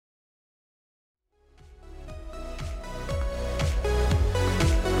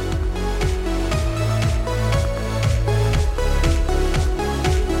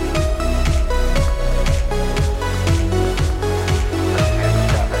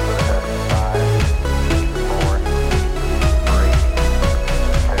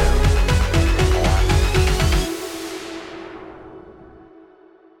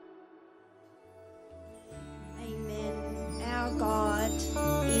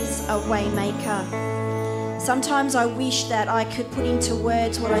a way maker. Sometimes I wish that I could put into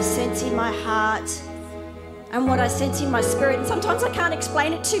words what I sense in my heart and what I sense in my spirit. And sometimes I can't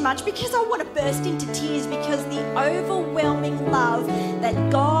explain it too much because I want to burst into tears, because the overwhelming love that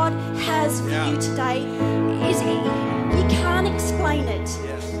God has for you today is, you can't explain it.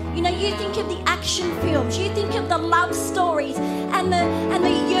 You know, you think of the action films, you think of the love stories and the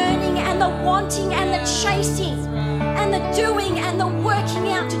yearning and the wanting and the chasing and the doing and the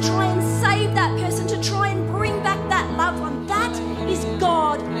working out to try and save that person, to try and bring back that loved one. That is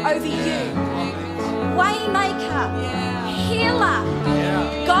God over you. Waymaker, healer,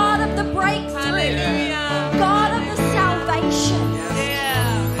 God of the breakthrough, God of the salvation,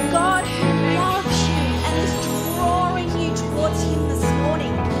 God who loves you and is drawing you towards Him this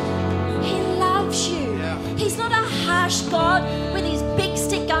morning. He loves you. He's not a harsh God with His big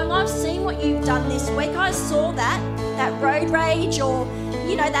stick going, I've seen what you've done this week. I saw that road rage, or,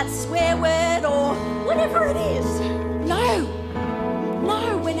 you know, that swear word, or whatever it is. No,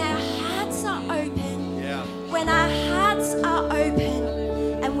 when our hearts are open, when our hearts are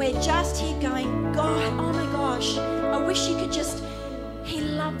open and we're just here going, God, oh my gosh, I wish you could just, He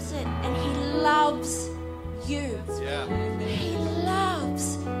loves it, and He loves you. He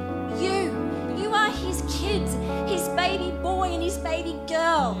loves you. You are His kids, His baby boy and His baby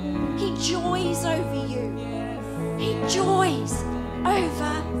girl. He joys over you. He joys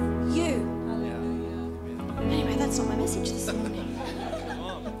over you. Anyway, that's not my message this morning.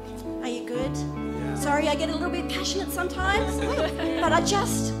 Are you good? Sorry, I get a little bit passionate sometimes, but I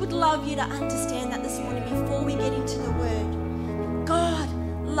just would love you to understand that this morning before we get into the Word. God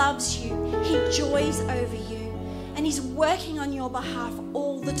loves you. He joys over you. And He's working on your behalf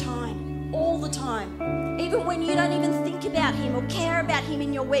all the time. All the time. Even when you don't even think about Him or care about Him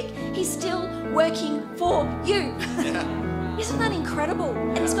in your week, He's still working for you. Isn't that incredible?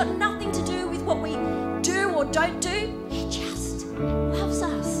 And it's got nothing to do with what we do or don't do. He just loves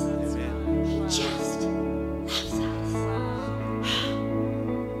us. He just loves us.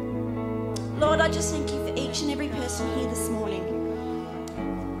 Lord, I just thank you for each and every person here this morning.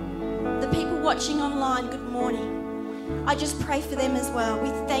 The people watching online, good morning. I just pray for them as well. We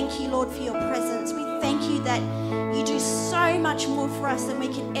thank you, Lord, for your presence. We thank you that you do so much more for us than we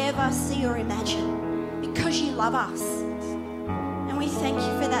can ever see or imagine, because you love us. And we thank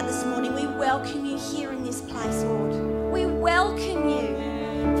you for that this morning. We welcome you here in this place, Lord. We welcome you.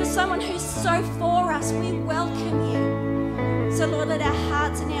 For someone who's so for us, we welcome you. So, Lord, let our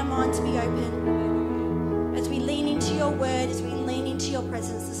hearts and our minds be open as we lean into your word, as we lean into your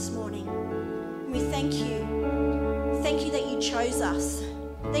presence this morning. And we thank you. Thank you that you chose us.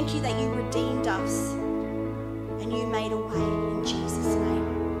 Thank you that you redeemed us and you made a way in Jesus'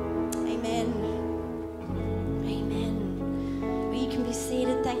 name. Amen. Amen. Well, you can be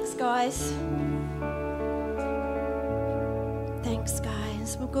seated. Thanks, guys. Thanks,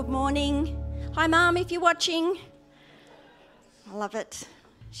 guys. Well, good morning. Hi, Mum, if you're watching. I love it.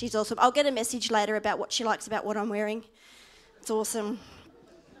 She's awesome. I'll get a message later about what she likes about what I'm wearing. It's awesome.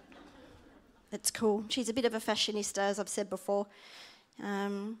 It's cool. She's a bit of a fashionista, as I've said before.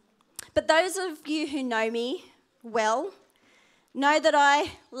 But those of you who know me well know that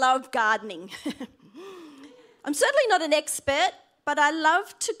I love gardening. I'm certainly not an expert, but I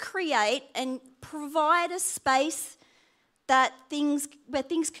love to create and provide a space where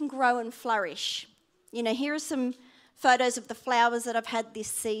things can grow and flourish. You know, here are some photos of the flowers that I've had this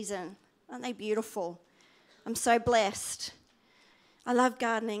season. Aren't they beautiful? I'm so blessed. I love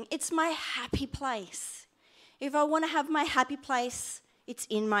gardening. It's my happy place. If I want to have my happy place, it's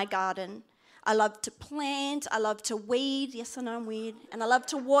in my garden. I love to plant. I love to weed. Yes, I know I'm weird. And I love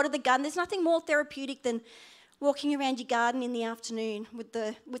to water the garden. There's nothing more therapeutic than walking around your garden in the afternoon with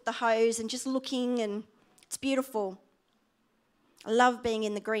the hose and just looking, and it's beautiful. I love being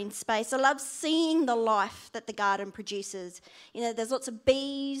in the green space. I love seeing the life that the garden produces. You know, there's lots of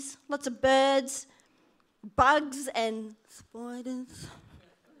bees, lots of birds, bugs and spiders.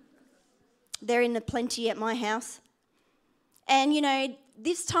 They're in the plenty at my house. And, you know,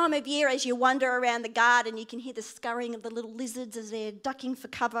 this time of year, as you wander around the garden, you can hear the scurrying of the little lizards as they're ducking for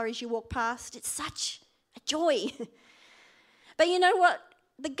cover as you walk past. It's such a joy. But you know what?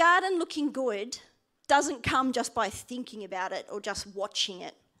 The garden looking good doesn't come just by thinking about it or just watching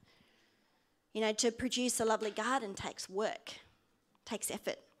it. You know, to produce a lovely garden takes work, takes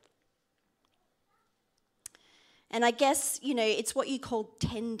effort. And I guess, you know, it's what you call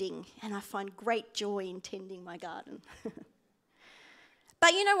tending, and I find great joy in tending my garden.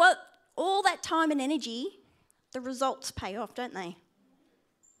 But you know what? All that time and energy, the results pay off, don't they?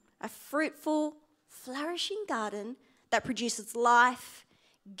 A fruitful, flourishing garden that produces life,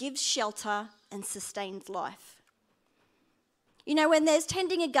 gives shelter, and sustains life. You know, when there's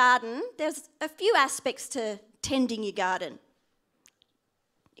tending a garden, there's a few aspects to tending your garden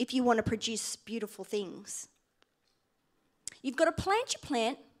if you want to produce beautiful things. You've got to plant your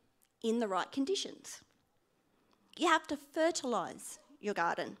plant in the right conditions. You have to fertilise your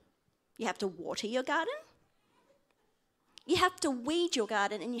garden. You have to water your garden. You have to weed your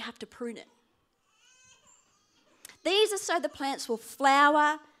garden, and you have to prune it. These are so the plants will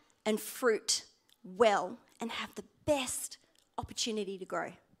flower and fruit well and have the best opportunity to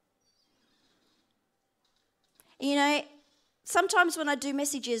grow. You know, sometimes when I do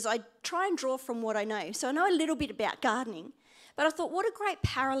messages, I try and draw from what I know. So I know a little bit about gardening, but I thought, what a great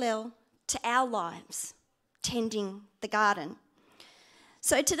parallel to our lives, tending the garden.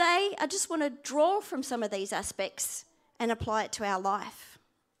 So today, I just want to draw from some of these aspects and apply it to our life.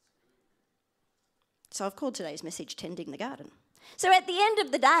 So I've called today's message, Tending the Garden. So at the end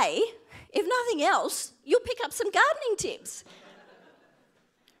of the day, if nothing else, you'll pick up some gardening tips.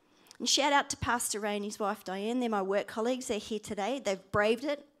 And shout out to Pastor Ray and his wife Diane. They're my work colleagues. They're here today. They've braved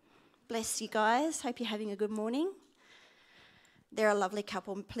it. Bless you guys. Hope you're having a good morning. They're a lovely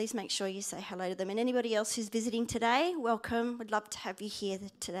couple. Please make sure you say hello to them. And anybody else who's visiting today, welcome. We'd love to have you here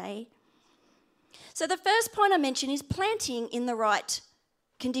today. So the first point I mentioned is planting in the right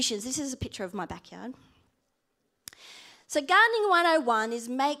conditions. This is a picture of my backyard. So Gardening 101 is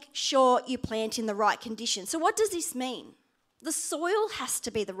make sure you plant in the right conditions. So what does this mean? The soil has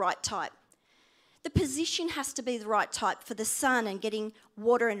to be the right type. The position has to be the right type for the sun and getting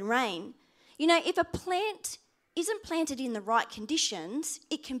water and rain. You know, if a plant isn't planted in the right conditions,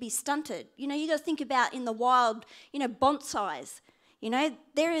 it can be stunted. You know, you got to think about in the wild, you know, bonsais. You know,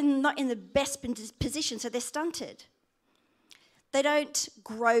 they're not in the best position, so they're stunted. They don't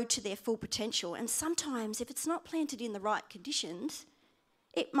grow to their full potential. And sometimes, if it's not planted in the right conditions,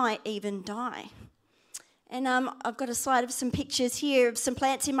 it might even die. And I've got a slide of some pictures here of some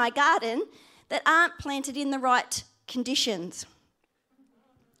plants in my garden that aren't planted in the right conditions.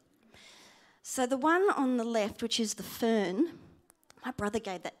 So the one on the left, which is the fern, my brother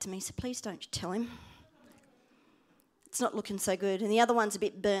gave that to me, so please don't tell him. It's not looking so good. And the other one's a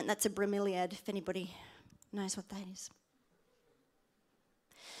bit burnt. That's a bromeliad, if anybody knows what that is.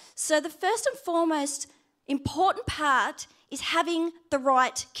 So the first and foremost important part is having the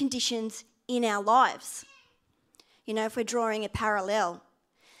right conditions in our lives. You know, if we're drawing a parallel.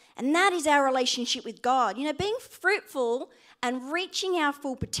 And that is our relationship with God. You know, being fruitful and reaching our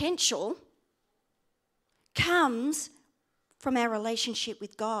full potential comes from our relationship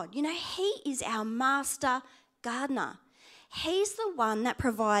with God. You know, He is our master gardener. He's the one that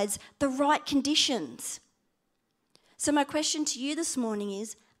provides the right conditions. So my question to you this morning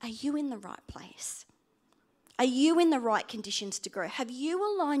is, are you in the right place? Are you in the right conditions to grow? Have you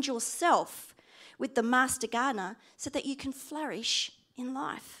aligned yourself with the master gardener so that you can flourish in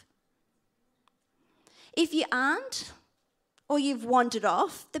life? If you aren't, or you've wandered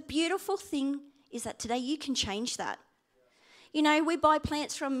off, the beautiful thing is that today you can change that. You know, we buy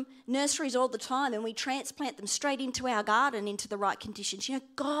plants from nurseries all the time and we transplant them straight into our garden, into the right conditions. You know,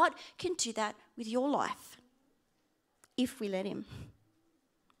 God can do that with your life if we let Him.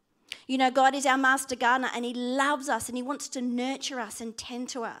 You know, God is our master gardener and He loves us and He wants to nurture us and tend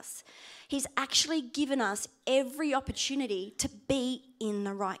to us. He's actually given us every opportunity to be in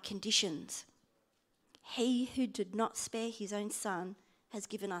the right conditions. He who did not spare His own Son has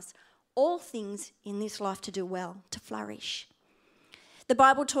given us all things in this life to do well, to flourish. The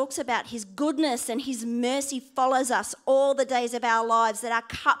Bible talks about His goodness and His mercy follows us all the days of our lives, that our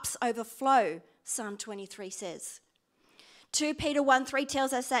cups overflow, Psalm 23 says. 2 Peter 1:3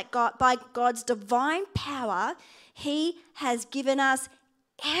 tells us that God, by God's divine power, He has given us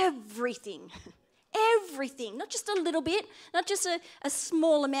everything. Everything. Not just a little bit, not just a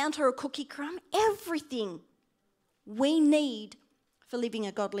small amount or a cookie crumb. Everything we need for living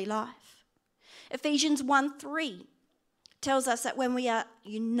a godly life. Ephesians 1:3 tells us that when we are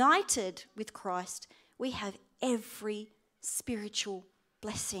united with Christ, we have every spiritual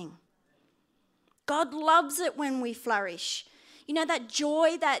blessing. God loves it when we flourish. You know, that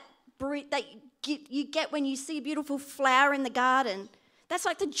joy that you get when you see a beautiful flower in the garden, that's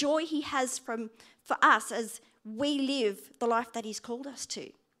like the joy He has for us as we live the life that He's called us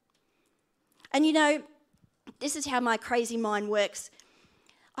to. And you know, this is how my crazy mind works.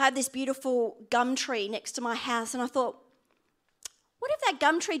 I have this beautiful gum tree next to my house, and I thought, what if that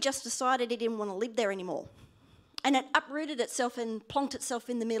gum tree just decided it didn't want to live there anymore? And it uprooted itself and plonked itself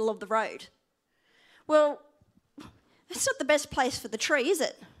in the middle of the road. Well, it's not the best place for the tree, is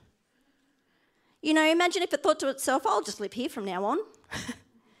it? You know, imagine if it thought to itself, I'll just live here from now on.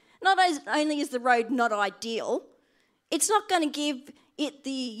 not only is the road not ideal, it's not going to give it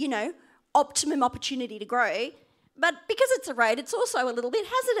the, optimum opportunity to grow, but because it's a road, it's also a little bit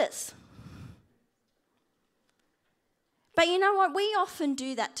hazardous. But you know what? We often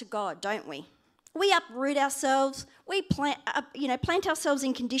do that to God, don't we? We uproot ourselves. We plant ourselves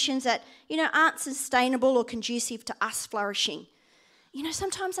in conditions that, aren't sustainable or conducive to us flourishing.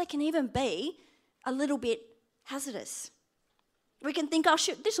 Sometimes they can even be a little bit hazardous. We can think,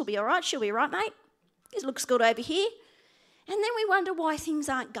 this will be all right. She'll be all right, mate. This looks good over here. And then we wonder why things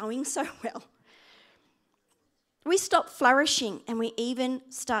aren't going so well. We stop flourishing and we even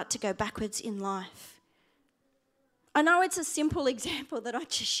start to go backwards in life. I know it's a simple example that I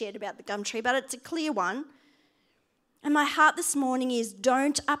just shared about the gum tree, but it's a clear one. And my heart this morning is,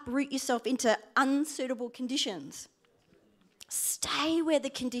 don't uproot yourself into unsuitable conditions. Stay where the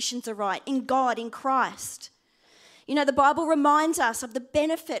conditions are right, in God, in Christ. The Bible reminds us of the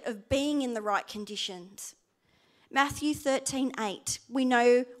benefit of being in the right conditions. Matthew 13:8, we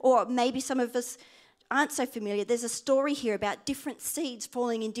know, or maybe some of us aren't so familiar, there's a story here about different seeds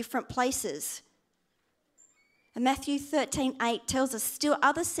falling in different places. And Matthew 13:8 tells us, still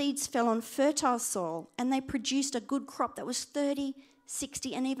other seeds fell on fertile soil and they produced a good crop that was 30,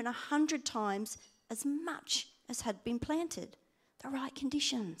 60 and even 100 times as much as had been planted. The right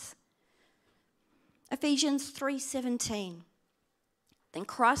conditions. Ephesians 3:17. Then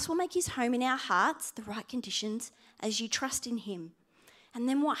Christ will make his home in our hearts, the right conditions, as you trust in him. And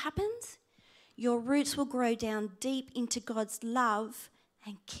then what happens? Your roots will grow down deep into God's love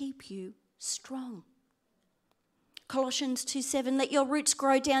and keep you strong. Colossians 2:7, let your roots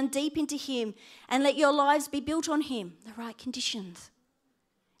grow down deep into him and let your lives be built on him, the right conditions.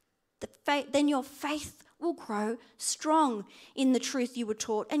 Then your faith will grow strong in the truth you were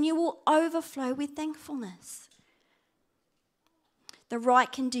taught and you will overflow with thankfulness. The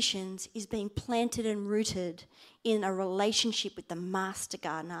right conditions is being planted and rooted in a relationship with the master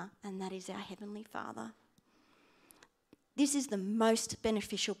gardener, and that is our Heavenly Father. This is the most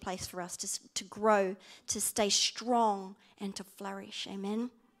beneficial place for us to grow, to stay strong and to flourish. Amen.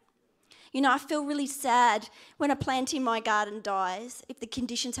 I feel really sad when a plant in my garden dies if the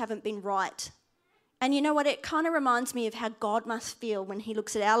conditions haven't been right. And you know what? It kind of reminds me of how God must feel when he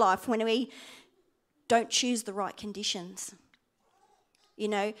looks at our life when we don't choose the right conditions.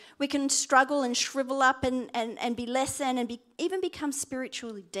 We can struggle and shrivel up and be less than and even become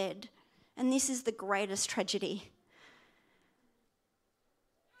spiritually dead. And this is the greatest tragedy.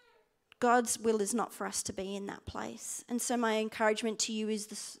 God's will is not for us to be in that place. And so my encouragement to you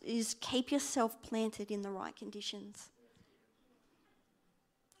is keep yourself planted in the right conditions.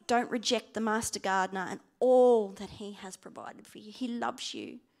 Don't reject the master gardener and all that he has provided for you. He loves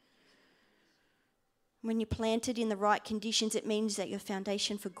you. When you're planted in the right conditions, it means that your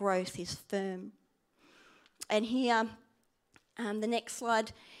foundation for growth is firm. And here, the next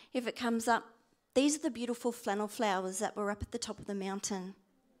slide, if it comes up, these are the beautiful flannel flowers that were up at the top of the mountain.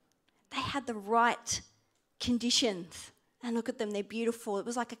 They had the right conditions. And look at them, they're beautiful. It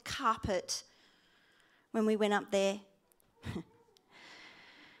was like a carpet when we went up there.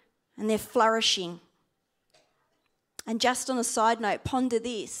 And they're flourishing. And just on a side note, ponder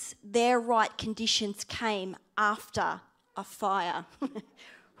this. Their right conditions came after a fire.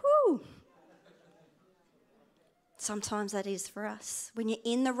 Whew. Sometimes that is for us. When you're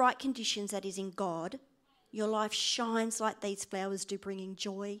in the right conditions, that is in God, your life shines like these flowers do, bringing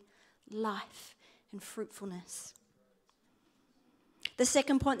joy, life, and fruitfulness. The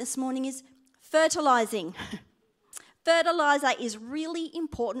second point this morning is fertilising. Fertiliser is really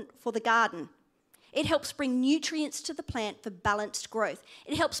important for the garden. It helps bring nutrients to the plant for balanced growth.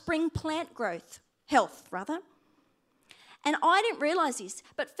 It helps bring plant health. And I didn't realise this,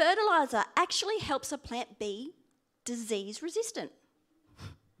 but fertiliser actually helps a plant be disease resistant.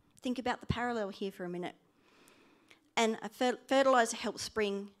 Think about the parallel here for a minute. And a fertiliser helps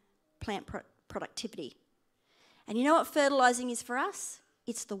bring plant productivity. And you know what fertilising is for us?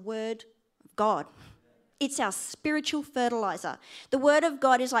 It's the Word of God. It's our spiritual fertiliser. The Word of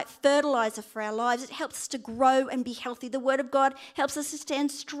God is like fertiliser for our lives. It helps us to grow and be healthy. The Word of God helps us to stand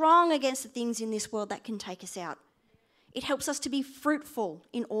strong against the things in this world that can take us out. It helps us to be fruitful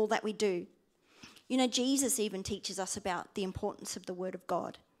in all that we do. Jesus even teaches us about the importance of the Word of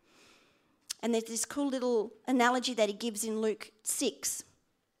God. And there's this cool little analogy that he gives in Luke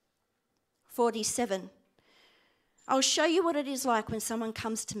 6:47. I'll show you what it is like when someone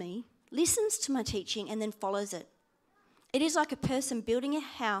comes to me, listens to my teaching, and then follows it. It is like a person building a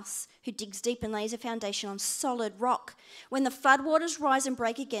house who digs deep and lays a foundation on solid rock. When the floodwaters rise and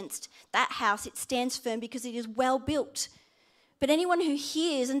break against that house, it stands firm because it is well built. But anyone who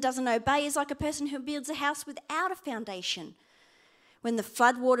hears and doesn't obey is like a person who builds a house without a foundation. When the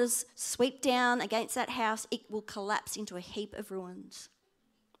floodwaters sweep down against that house, it will collapse into a heap of ruins.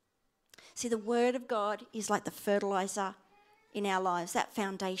 See, the word of God is like the fertilizer in our lives, that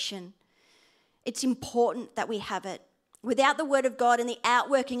foundation. It's important that we have it. Without the word of God and the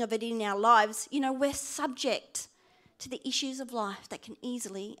outworking of it in our lives, we're subject to the issues of life that can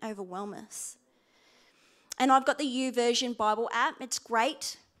easily overwhelm us. And I've got the YouVersion Bible app. It's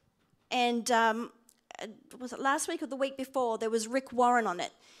great. And was it last week or the week before? There was Rick Warren on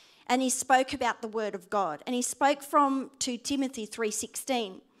it. And he spoke about the word of God. And he spoke from 2 Timothy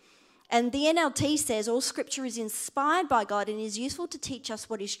 3:16. And the NLT says, all scripture is inspired by God and is useful to teach us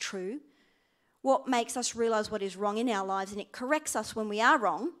what is true, what makes us realise what is wrong in our lives, and it corrects us when we are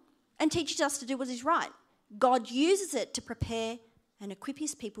wrong and teaches us to do what is right. God uses it to prepare and equip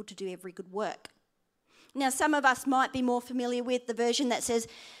his people to do every good work. Now, some of us might be more familiar with the version that says,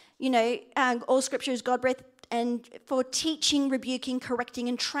 all scripture is God-breathed and for teaching, rebuking, correcting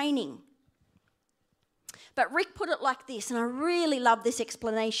and training. But Rick put it like this, and I really love this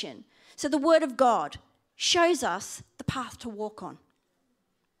explanation. So the word of God shows us the path to walk on.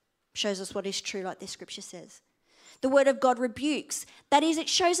 Shows us what is true, like this scripture says. The word of God rebukes. That is, it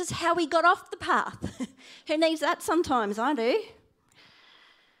shows us how we got off the path. Who needs that sometimes? I do.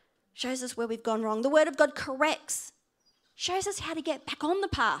 Shows us where we've gone wrong. The word of God corrects. Shows us how to get back on the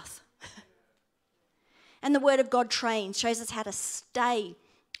path. And the word of God trains. Shows us how to stay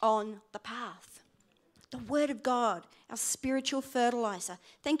on the path. The word of God, our spiritual fertilizer.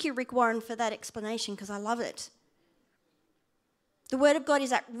 Thank you, Rick Warren, for that explanation because I love it. The word of God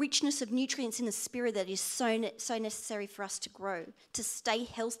is that richness of nutrients in the spirit that is so necessary for us to grow, to stay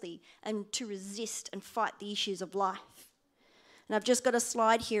healthy and to resist and fight the issues of life. And I've just got a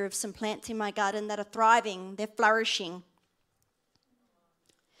slide here of some plants in my garden that are thriving, they're flourishing.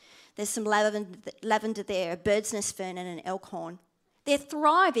 There's some lavender there, a bird's nest fern and an elkhorn. They're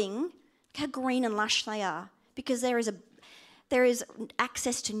thriving. Look how green and lush they are because there is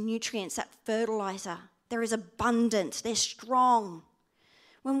access to nutrients, that fertilizer. There is abundance. They're strong.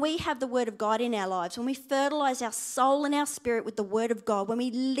 When we have the word of God in our lives, when we fertilize our soul and our spirit with the word of God, when we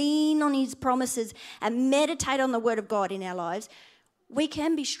lean on his promises and meditate on the word of God in our lives, we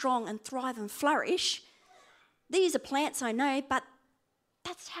can be strong and thrive and flourish. These are plants, I know, but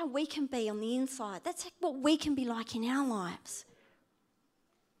that's how we can be on the inside. That's what we can be like in our lives.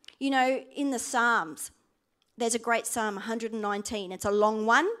 In the Psalms, there's a great Psalm 119. It's a long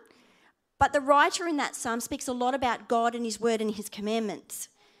one. But the writer in that psalm speaks a lot about God and his word and his commandments.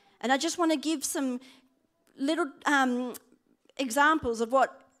 And I just want to give some little examples of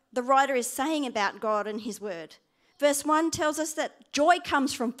what the writer is saying about God and his word. Verse 1 tells us that joy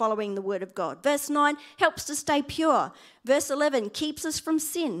comes from following the word of God. Verse 9 helps to stay pure. Verse 11 keeps us from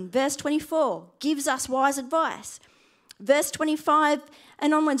sin. Verse 24 gives us wise advice. Verse 25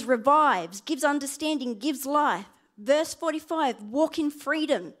 and onwards revives, gives understanding, gives life. Verse 45, walk in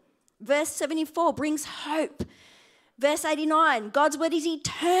freedom. Verse 74 brings hope. Verse 89, God's word is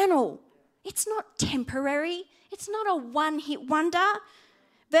eternal. It's not temporary. It's not a one-hit wonder.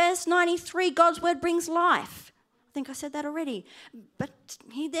 Verse 93, God's word brings life. I think I said that already. But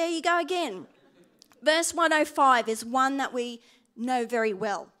there you go again. Verse 105 is one that we know very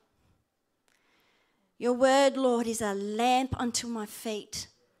well. Your word, Lord, is a lamp unto my feet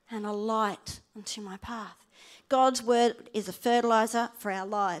and a light unto my path. God's word is a fertilizer for our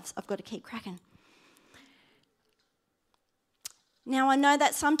lives. I've got to keep cracking. Now, I know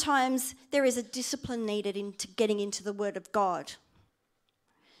that sometimes there is a discipline needed into getting into the word of God.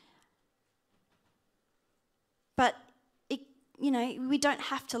 But, we don't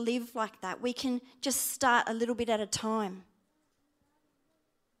have to live like that. We can just start a little bit at a time.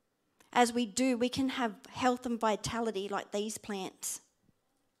 As we do, we can have health and vitality like these plants.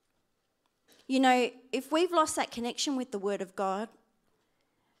 If we've lost that connection with the word of God,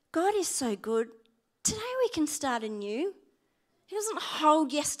 God is so good. Today we can start anew. He doesn't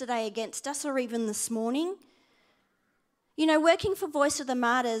hold yesterday against us or even this morning. Working for Voice of the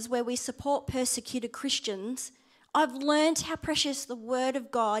Martyrs, where we support persecuted Christians, I've learned how precious the word of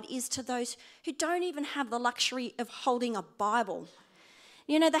God is to those who don't even have the luxury of holding a Bible.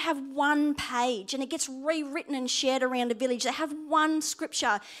 They have one page and it gets rewritten and shared around a village. They have one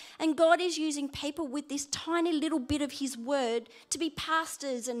scripture. And God is using people with this tiny little bit of his word to be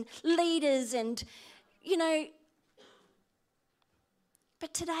pastors and leaders and,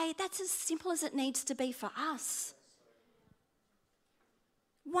 But today, that's as simple as it needs to be for us.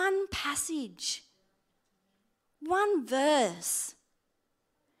 One passage. One verse.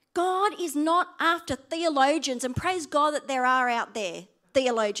 God is not after theologians, and praise God that there are out there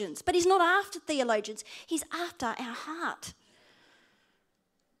theologians, but he's not after theologians. He's after our heart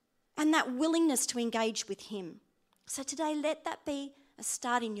and that willingness to engage with him. So today, let that be a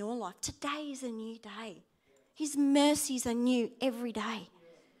start in your life. Today is a new day. His mercies are new every day.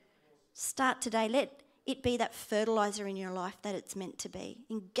 Start today. Let it be that fertilizer in your life that it's meant to be.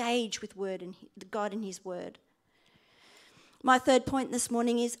 Engage with word and God and his word. My third point this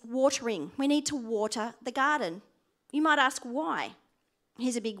morning is watering. We need to water the garden. You might ask why.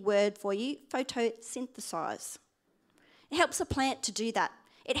 Here's a big word for you: photosynthesize. It helps a plant to do that.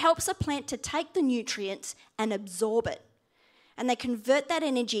 It helps a plant to take the nutrients and absorb it. And they convert that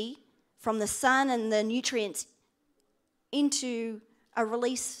energy from the sun and the nutrients into a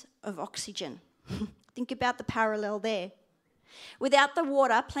release of oxygen. Think about the parallel there. Without the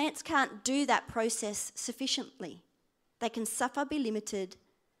water, plants can't do that process sufficiently. They can suffer, be limited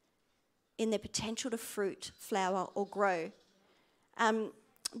in their potential to fruit, flower, or grow.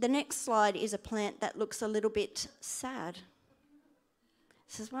 The next slide is a plant that looks a little bit sad.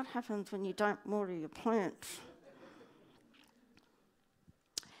 This is what happens when you don't water your plants.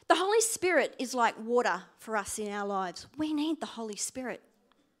 The Holy Spirit is like water for us in our lives. We need the Holy Spirit.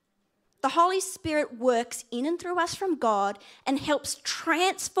 The Holy Spirit works in and through us from God and helps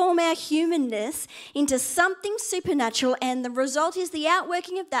transform our humanness into something supernatural, and the result is the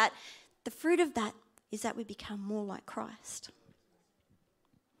outworking of that. The fruit of that is that we become more like Christ.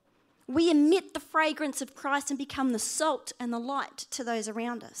 We emit the fragrance of Christ and become the salt and the light to those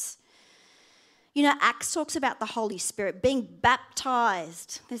around us. You know, Acts talks about the Holy Spirit being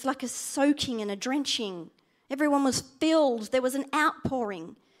baptized. There's like a soaking and a drenching. Everyone was filled. There was an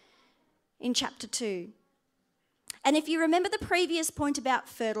outpouring in chapter 2. And if you remember the previous point about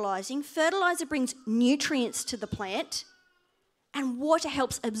fertilizing, fertilizer brings nutrients to the plant and water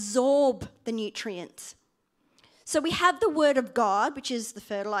helps absorb the nutrients. So we have the Word of God, which is the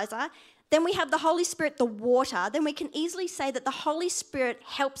fertilizer. Then we have the Holy Spirit, the water. Then we can easily say that the Holy Spirit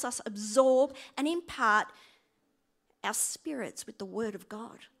helps us absorb and impart our spirits with the Word of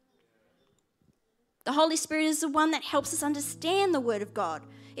God. The Holy Spirit is the one that helps us understand the Word of God.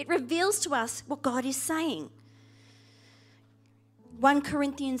 It reveals to us what God is saying. 1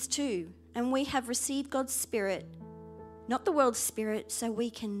 Corinthians 2, and we have received God's Spirit, not the world's spirit, so we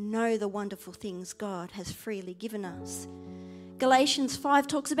can know the wonderful things God has freely given us. Galatians 5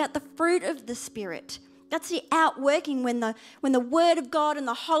 talks about the fruit of the Spirit. That's the outworking when the Word of God and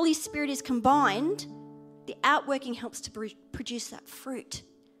the Holy Spirit is combined. The outworking helps to produce that fruit.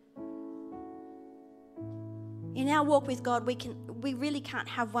 In our walk with God, we really can't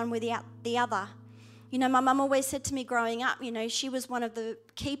have one without the other. You know, my mum always said to me growing up, you know, she was one of the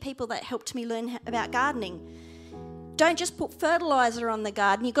key people that helped me learn about gardening. Don't just put fertilizer on the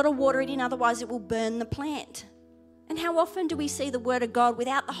garden. You've got to water it in, otherwise it will burn the plant. And how often do we see the Word of God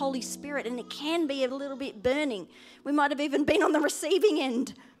without the Holy Spirit? And it can be a little bit burning. We might have even been on the receiving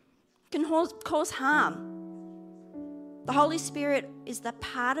end. It can cause harm. The Holy Spirit is the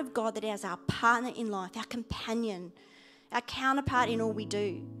part of God that is our partner in life, our companion, our counterpart in all we do.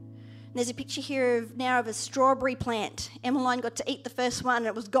 And there's a picture here of a strawberry plant. Emmeline got to eat the first one and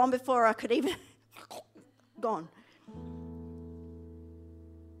it was gone before I could even... gone.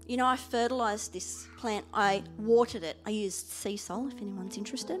 You know, I fertilised this plant. I watered it. I used sea salt, if anyone's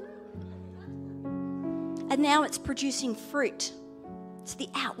interested. And now it's producing fruit. It's the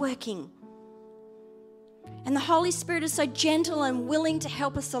outworking. And the Holy Spirit is so gentle and willing to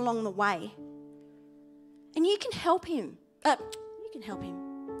help us along the way. And you can help him. You can help him.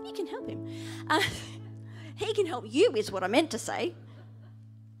 You can help him. He can help you is what I meant to say.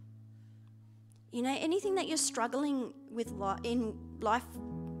 You know, anything that you're struggling with in life,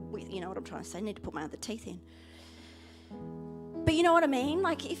 you know what I'm trying to say, I need to put my other teeth in. But you know what I mean?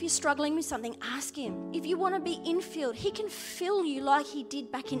 Like if you're struggling with something, ask him. If you want to be infilled, he can fill you like he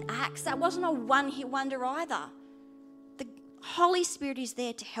did back in Acts. That wasn't a one-hit wonder either. The Holy Spirit is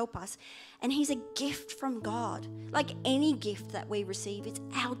there to help us. And he's a gift from God. Like any gift that we receive, it's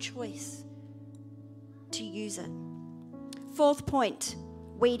our choice to use it. Fourth point,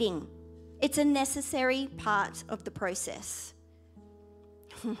 weeding. It's a necessary part of the process.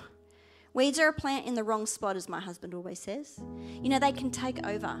 Weeds are a plant in the wrong spot, as my husband always says. You know, they can take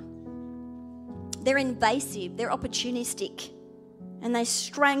over. They're invasive, they're opportunistic, and they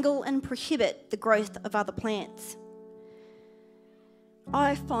strangle and prohibit the growth of other plants.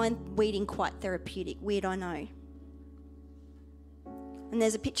 I find weeding quite therapeutic. Weird, I know. And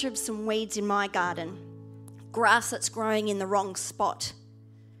there's a picture of some weeds in my garden. Grass that's growing in the wrong spot.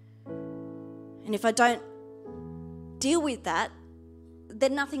 And if I don't deal with that,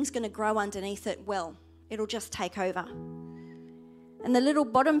 then nothing's going to grow underneath it well. It'll just take over. And the little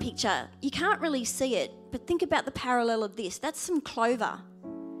bottom picture, you can't really see it, but think about the parallel of this. That's some clover.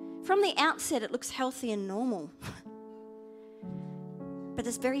 From the outset, it looks healthy and normal. But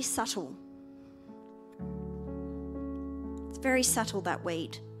it's very subtle. It's very subtle, that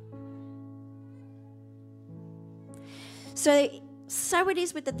weed. So it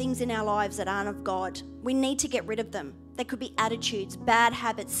is with the things in our lives that aren't of God. We need to get rid of them. They could be attitudes, bad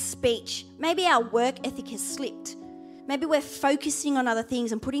habits, speech. Maybe our work ethic has slipped. Maybe we're focusing on other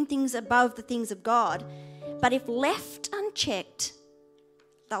things and putting things above the things of God. But if left unchecked,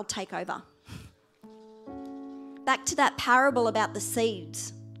 they'll take over. Back to that parable about the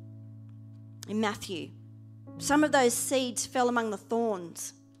seeds in Matthew. Some of those seeds fell among the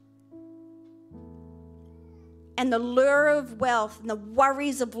thorns. And the lure of wealth and the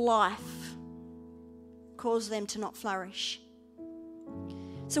worries of life caused them to not flourish.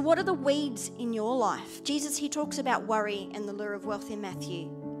 So what are the weeds in your life? Jesus, he talks about worry and the lure of wealth in Matthew.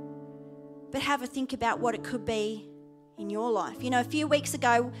 But have a think about what it could be in your life. You know, a few weeks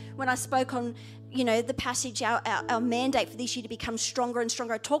ago when I spoke on, the passage, our mandate for this year to become stronger and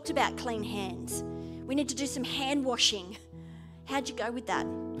stronger, I talked about clean hands. We need to do some hand washing. How'd you go with that?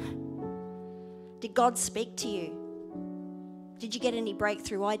 Did God speak to you? Did you get any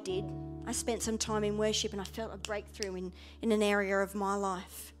breakthrough? I did. I spent some time in worship and I felt a breakthrough in an area of my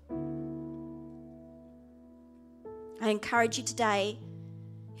life. I encourage you today,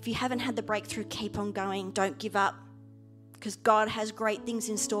 if you haven't had the breakthrough, keep on going. Don't give up, because God has great things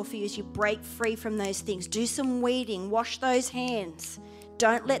in store for you as you break free from those things. Do some weeding. Wash those hands.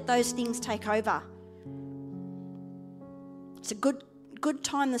 Don't let those things take over. It's a good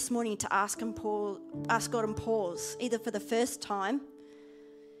time this morning to ask God and pause, either for the first time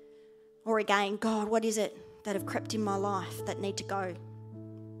or again, God, what is it that have crept in my life that need to go?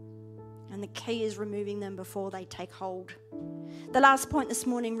 And the key is removing them before they take hold. The last point this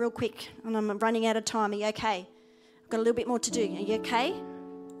morning, real quick, and I'm running out of time. Are you okay? I've got a little bit more to do. Are you okay?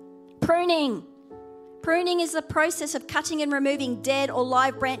 Pruning. Pruning is the process of cutting and removing dead or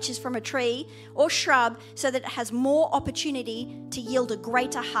live branches from a tree or shrub so that it has more opportunity to yield a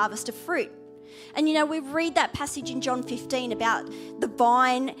greater harvest of fruit. And we read that passage in John 15 about the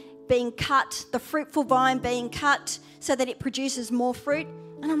vine being cut, the fruitful vine being cut so that it produces more fruit.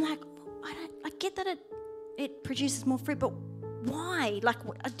 And I'm like, I get that it produces more fruit, but why?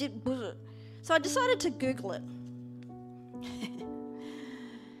 So I decided to Google it.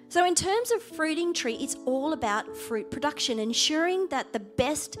 So in terms of fruiting tree, it's all about fruit production, ensuring that the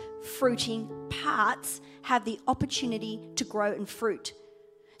best fruiting parts have the opportunity to grow and fruit.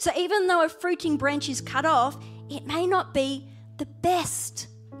 So even though a fruiting branch is cut off, it may not be the best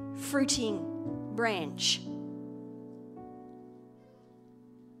fruiting branch.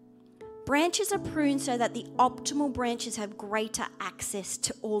 Branches are pruned so that the optimal branches have greater access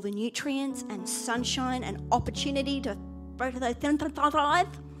to all the nutrients and sunshine and opportunity to grow to those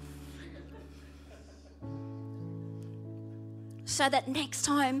so that next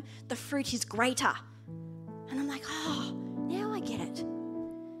time the fruit is greater. And I'm like, now I get it.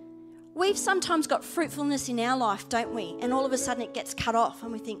 We've sometimes got fruitfulness in our life, don't we? And all of a sudden it gets cut off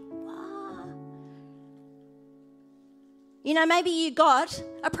and we think, maybe you got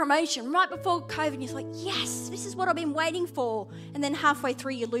a promotion right before COVID and you're like, yes, this is what I've been waiting for. And then halfway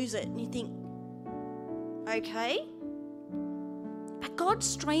through you lose it and you think, okay. But God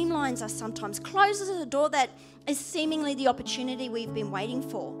streamlines us sometimes, closes a door that is seemingly the opportunity we've been waiting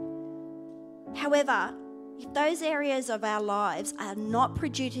for. However, if those areas of our lives are not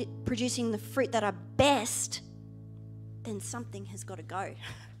producing the fruit that are best, then something has got to go.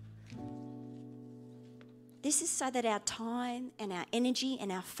 This is so that our time and our energy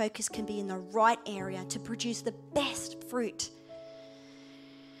and our focus can be in the right area to produce the best fruit.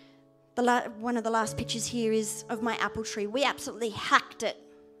 One of the last pictures here is of my apple tree. We absolutely hacked it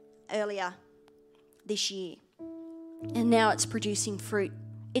earlier this year, and now it's producing fruit.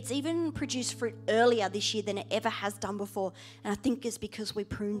 It's even produced fruit earlier this year than it ever has done before, and I think it's because we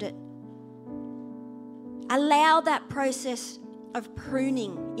pruned it. Allow that process of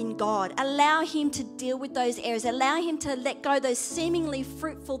pruning in God. Allow Him to deal with those areas. Allow Him to let go those seemingly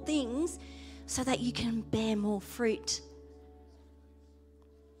fruitful things so that you can bear more fruit.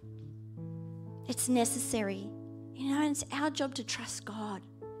 It's necessary. It's our job to trust God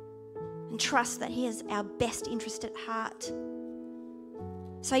and trust that He has our best interest at heart.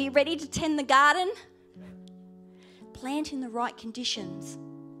 So are you ready to tend the garden? Plant in the right conditions.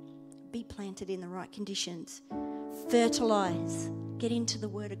 Be planted in the right conditions. Fertilize. Get into the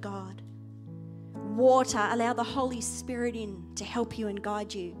Word of God. water. Allow the Holy Spirit in to help you and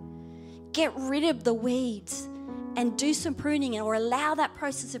guide you. Get rid of the weeds and do some pruning, or allow that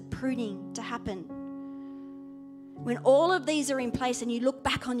process of pruning to happen. When all of these are in place and you look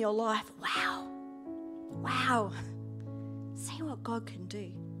back on your life, wow, see what God can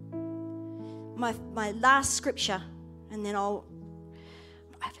do. My last scripture, and then I'm over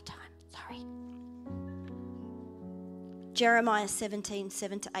time, sorry. Jeremiah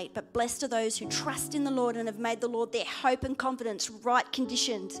 17:7-8. But blessed are those who trust in the Lord and have made the Lord their hope and confidence, right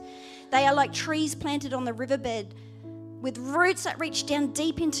conditions. They are like trees planted on the riverbed with roots that reach down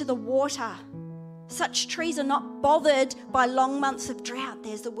deep into the water. Such trees are not bothered by long months of drought.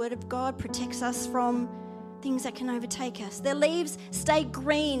 There's the word of God, protects us from things that can overtake us. Their leaves stay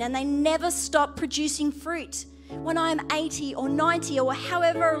green and they never stop producing fruit. When I am 80 or 90 or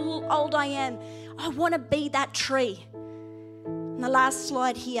however old I am, I want to be that tree. And the last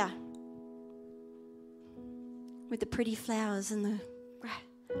slide here with the pretty flowers and the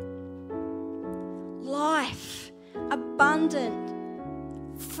life, abundant,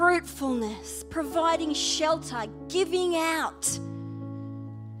 fruitfulness, providing shelter, giving out,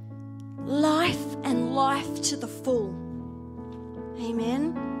 life and life to the full.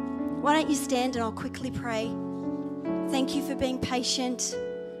 Amen. Why don't you stand and I'll quickly pray. Thank you for being patient.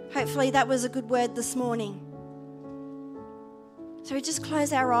 Hopefully that was a good word this morning. So we just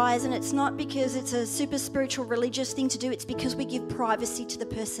close our eyes, and it's not because it's a super spiritual religious thing to do, it's because we give privacy to the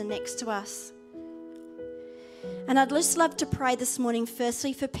person next to us. And I'd just love to pray this morning,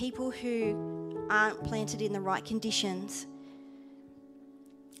 firstly, for people who aren't planted in the right conditions.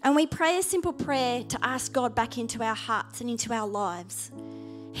 And we pray a simple prayer to ask God back into our hearts and into our lives.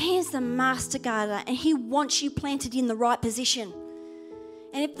 He is the master gardener, and He wants you planted in the right position.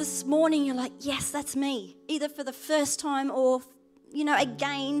 And if this morning you're like, yes, that's me, either for the first time or,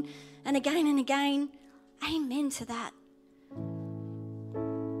 again and again and again, amen to that.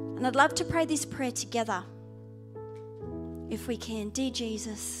 And I'd love to pray this prayer together, if we can. Dear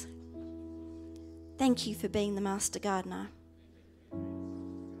Jesus, thank you for being the master gardener.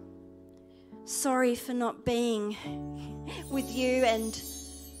 Sorry for not being with you and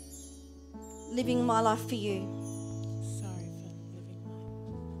living my life for you. Sorry for living my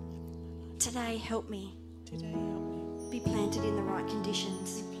life. Today, help me. Today, help me. Be planted in the right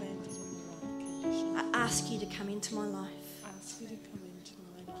conditions. Be planted in the right conditions. I ask you to come into my life. Ask you to come into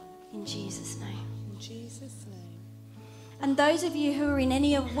my life. In Jesus' name. In Jesus' name. And those of you who are in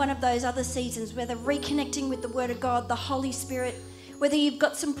any of one of those other seasons, whether reconnecting with the Word of God, the Holy Spirit, whether you've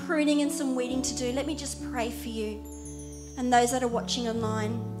got some pruning and some weeding to do, let me just pray for you. And those that are watching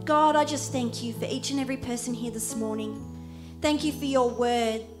online. God, I just thank you for each and every person here this morning. Thank you for your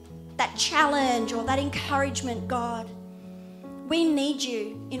word, that challenge or that encouragement, God. We need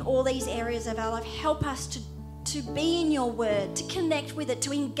you in all these areas of our life. Help us to be in your word, to connect with it,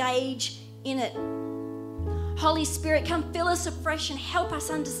 to engage in it. Holy Spirit, come fill us afresh and help us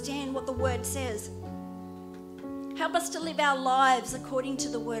understand what the word says. Help us to live our lives according to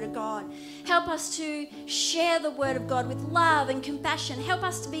the word of God. Help us to share the word of God with love and compassion. Help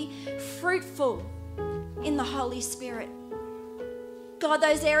us to be fruitful in the Holy Spirit. God,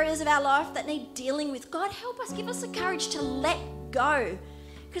 those areas of our life that need dealing with, God, help us. Give us the courage to let go,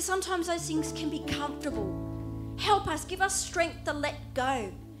 because sometimes those things can be comfortable. Help us. Give us strength to let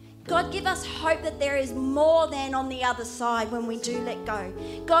go. God, give us hope that there is more than on the other side when we do let go.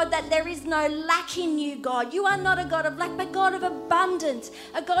 God, that there is no lack in you, God. You are not a God of lack, but God of abundance,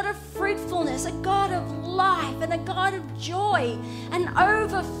 a God of fruitfulness, a God of life, and a God of joy and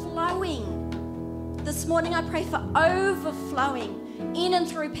overflowing. This morning I pray for overflowing in and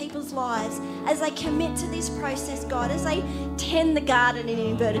through people's lives as they commit to this process, God, as they tend the garden in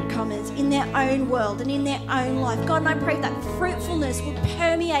inverted commas in their own world and in their own life. God, and I pray that fruitfulness will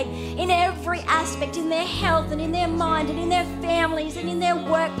permeate in every aspect, in their health and in their mind and in their families and in their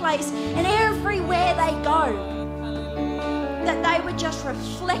workplace and everywhere they go. That they would just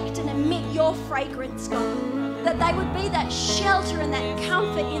reflect and emit your fragrance, God. That they would be that shelter and that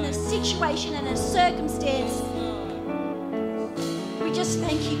comfort in a situation and a circumstance. We just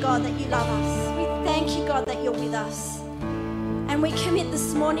thank you, God, that you love us. We thank you, God, that you're with us. And we commit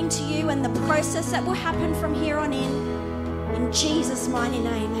this morning to you and the process that will happen from here on in. In Jesus' mighty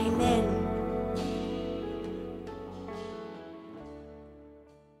name, amen.